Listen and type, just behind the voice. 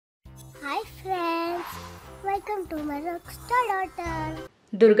Hi friends, welcome to my Rockstar Daughter.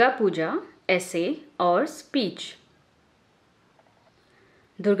 Durga Puja, essay or speech.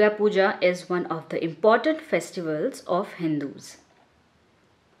 Durga Puja is one of the important festivals of Hindus.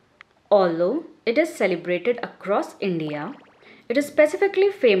 Although it is celebrated across India, it is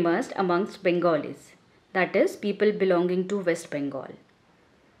specifically famous amongst Bengalis, that is, people belonging to West Bengal.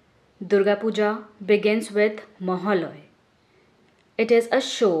 Durga Puja begins with Mahaloy. It is a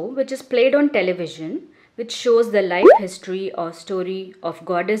show which is played on television which shows the life history or story of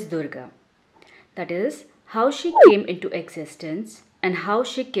goddess Durga. That is, how she came into existence and how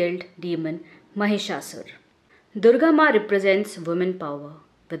she killed demon Mahishasur. Durga Ma represents women power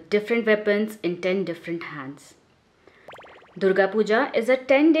with different weapons in 10 different hands. Durga Puja is a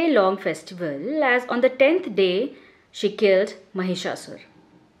 10-day long festival as on the 10th day she killed Mahishasur.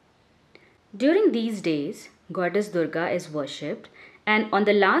 During these days, goddess Durga is worshipped and on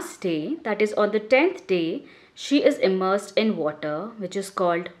the last day, that is on the 10th day, she is immersed in water which is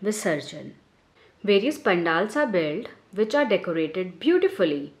called Visarjan. Various pandals are built which are decorated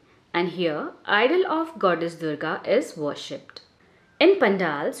beautifully and here idol of goddess Durga is worshipped. In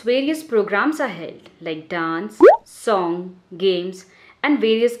pandals, various programs are held like dance, song, games and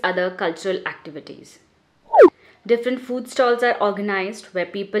various other cultural activities. Different food stalls are organized where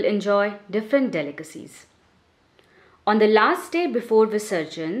people enjoy different delicacies. On the last day before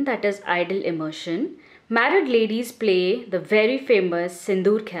Visarjan, that is idol immersion, married ladies play the very famous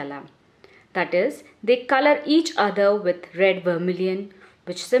Sindoor Khela. That is, they color each other with red vermilion,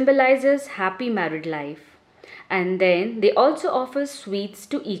 which symbolizes happy married life. And then they also offer sweets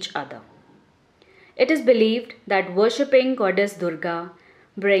to each other. It is believed that worshipping goddess Durga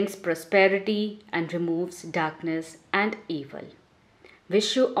brings prosperity and removes darkness and evil.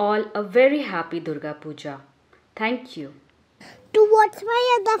 Wish you all a very happy Durga Puja. Thank you. To watch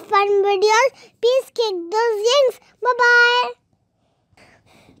my other fun videos, please click those links. Bye bye.